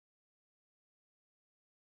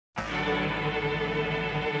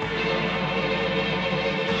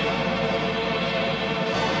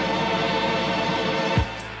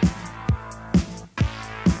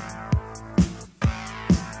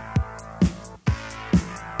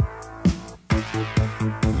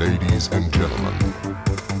Ladies and gentlemen,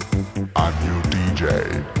 I'm your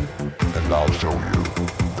DJ, and I'll show you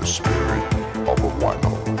the spirit of a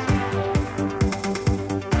vinyl.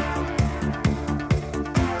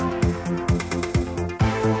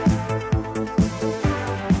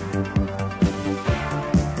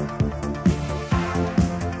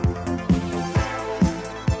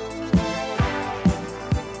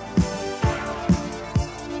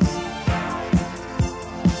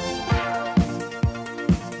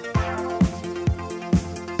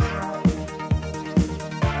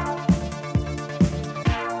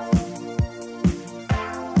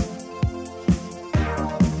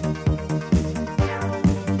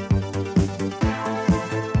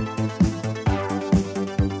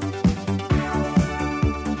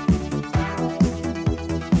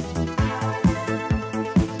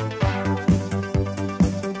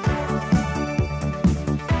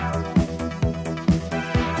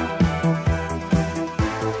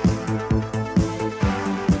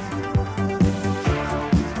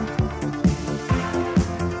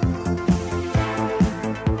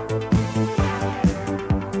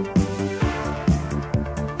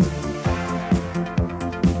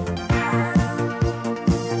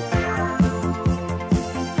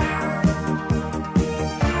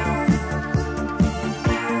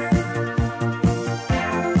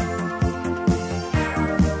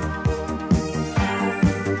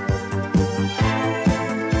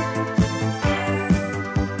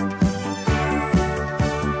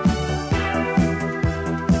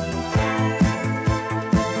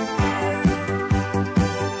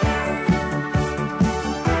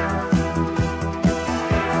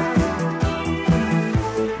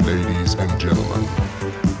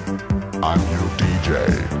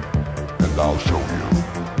 And I'll show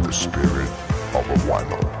you the spirit of a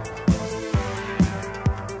vinyl.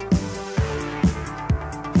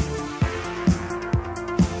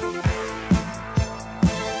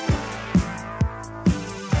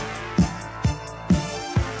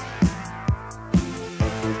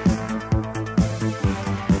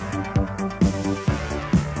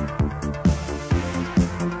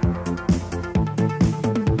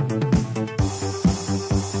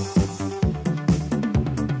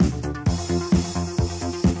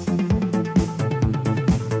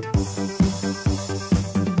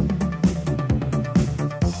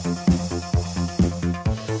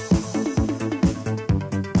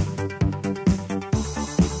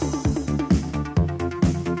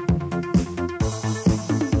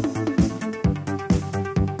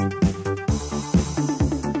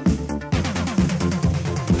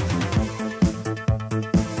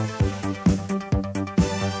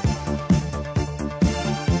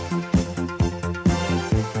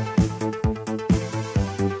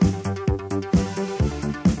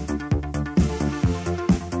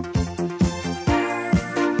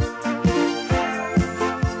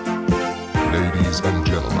 Ladies and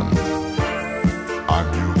gentlemen,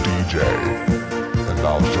 I'm your DJ, and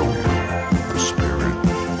I'll show you the spirit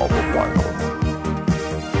of a vinyl.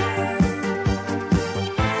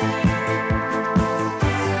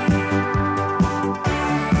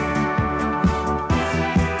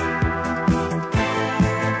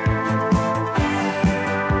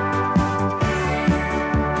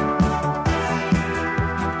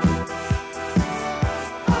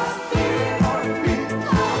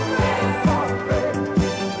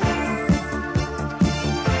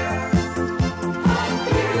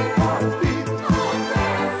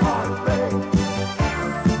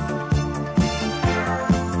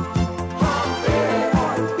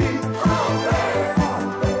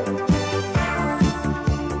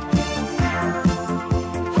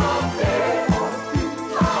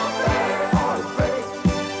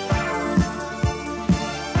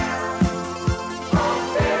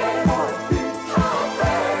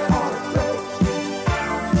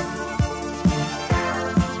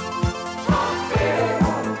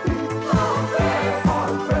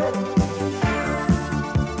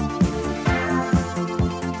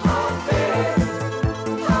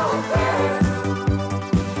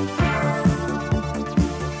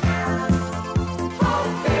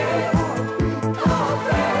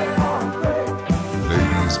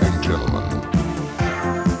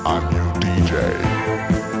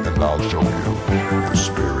 And I'll show you the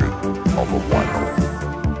spirit of a vinyl.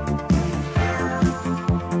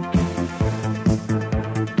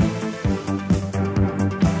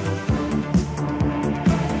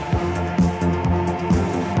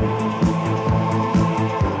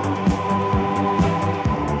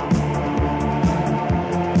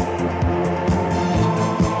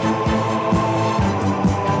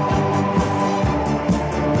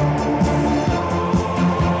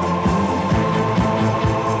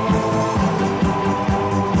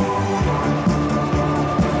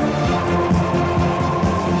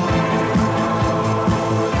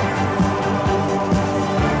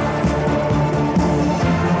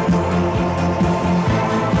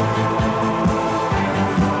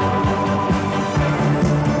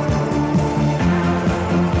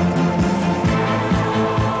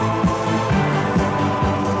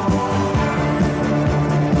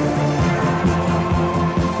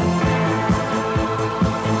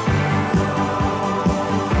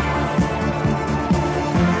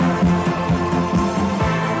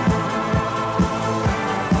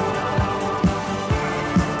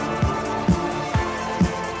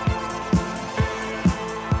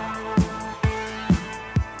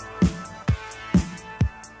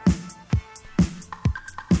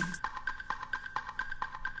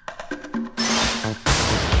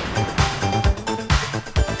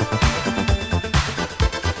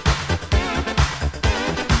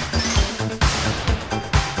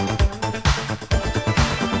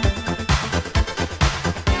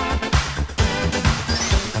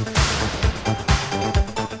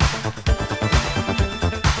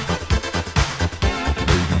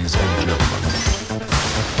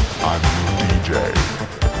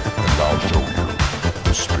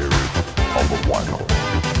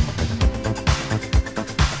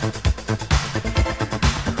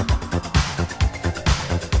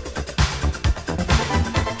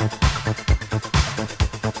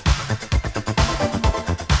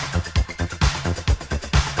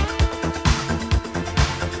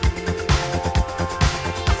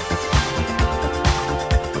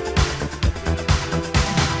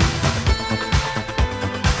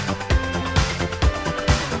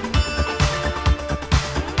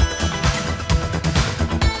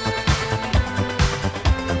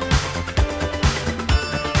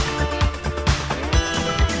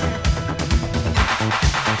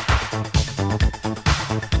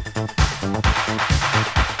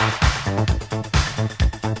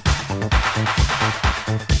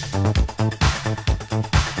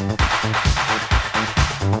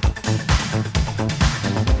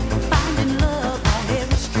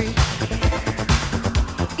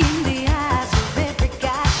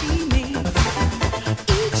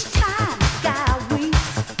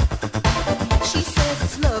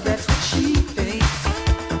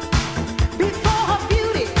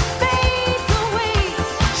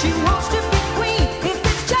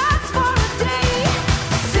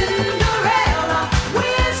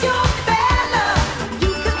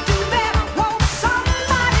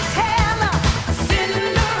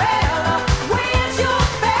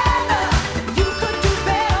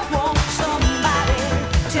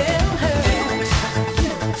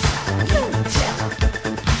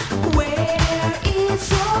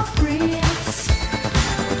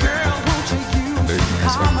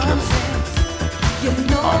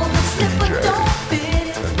 I'm DJ,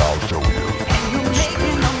 and I'll show you the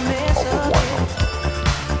spirit of a vinyl.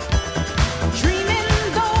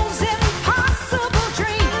 Dreaming those impossible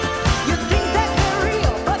dreams. You think that they're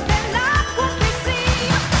real, but they're not what they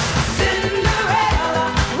seem. Cinderella,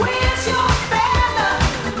 where's your fella?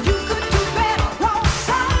 You could do better, won't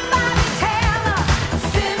somebody tell her?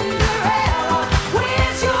 Cinderella,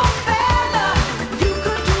 where's your fella? You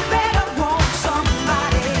could do better, won't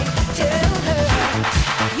somebody tell her?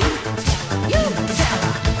 You tell her.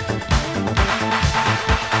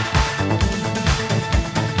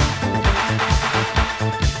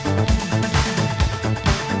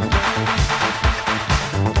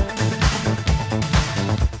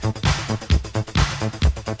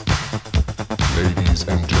 Ladies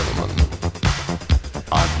and gentlemen,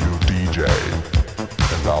 I'm your DJ,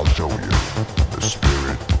 and I'll show you the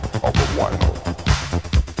spirit of a vinyl.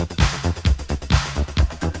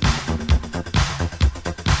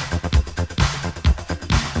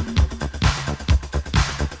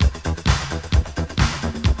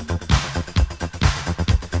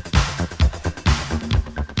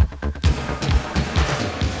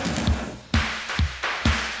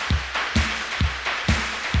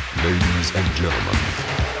 Ladies and gentlemen,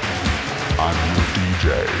 I'm your DJ,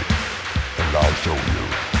 and I'll show you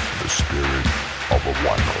the spirit of a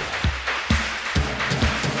vinyl.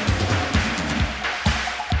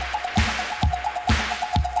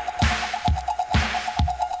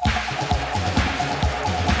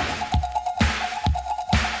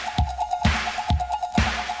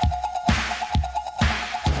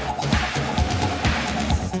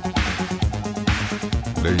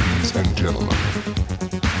 Ladies and gentlemen,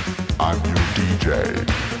 I'm your DJ,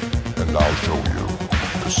 and I'll show you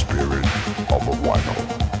the spirit of a vinyl.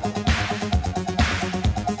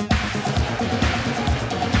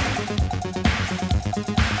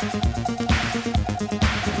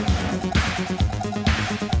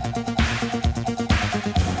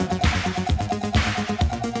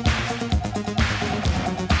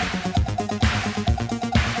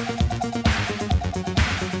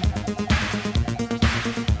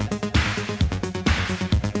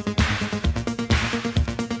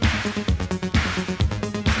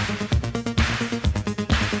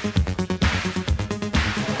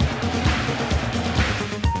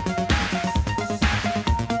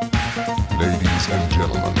 Ladies and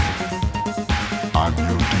gentlemen, I'm your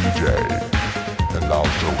DJ, and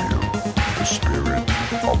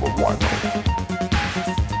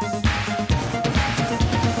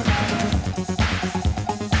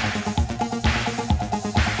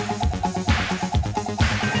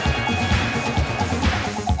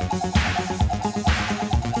I'll show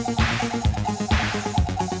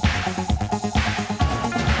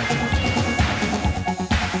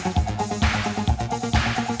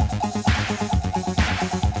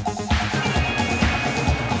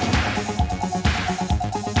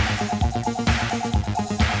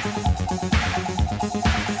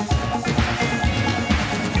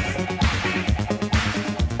the spirit of a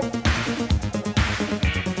vinyl.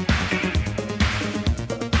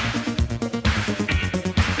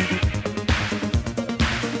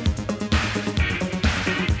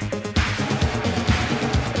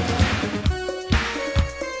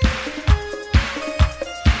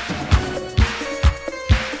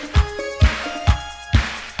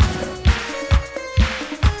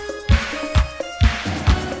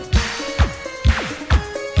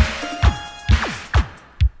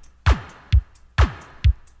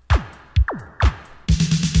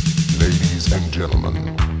 Ladies and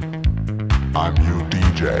gentlemen, I'm your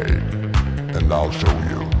DJ, and I'll show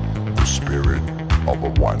you the spirit of a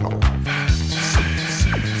vinyl.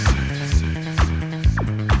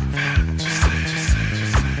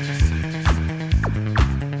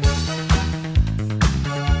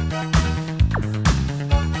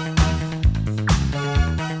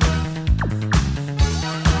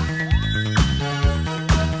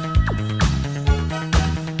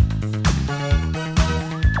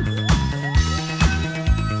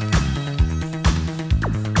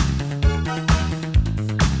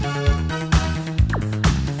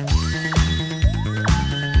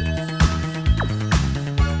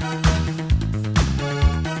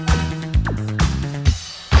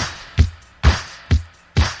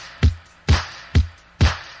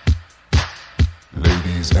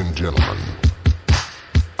 Ladies and gentlemen,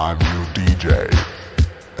 I'm your DJ,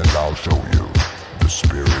 and I'll show you the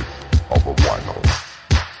spirit of a vinyl.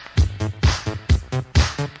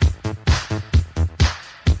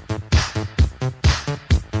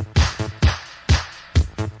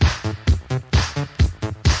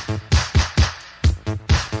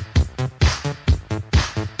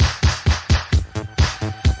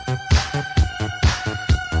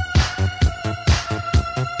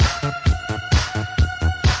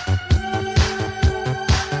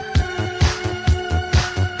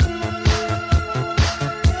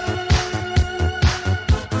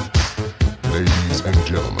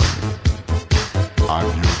 gentlemen,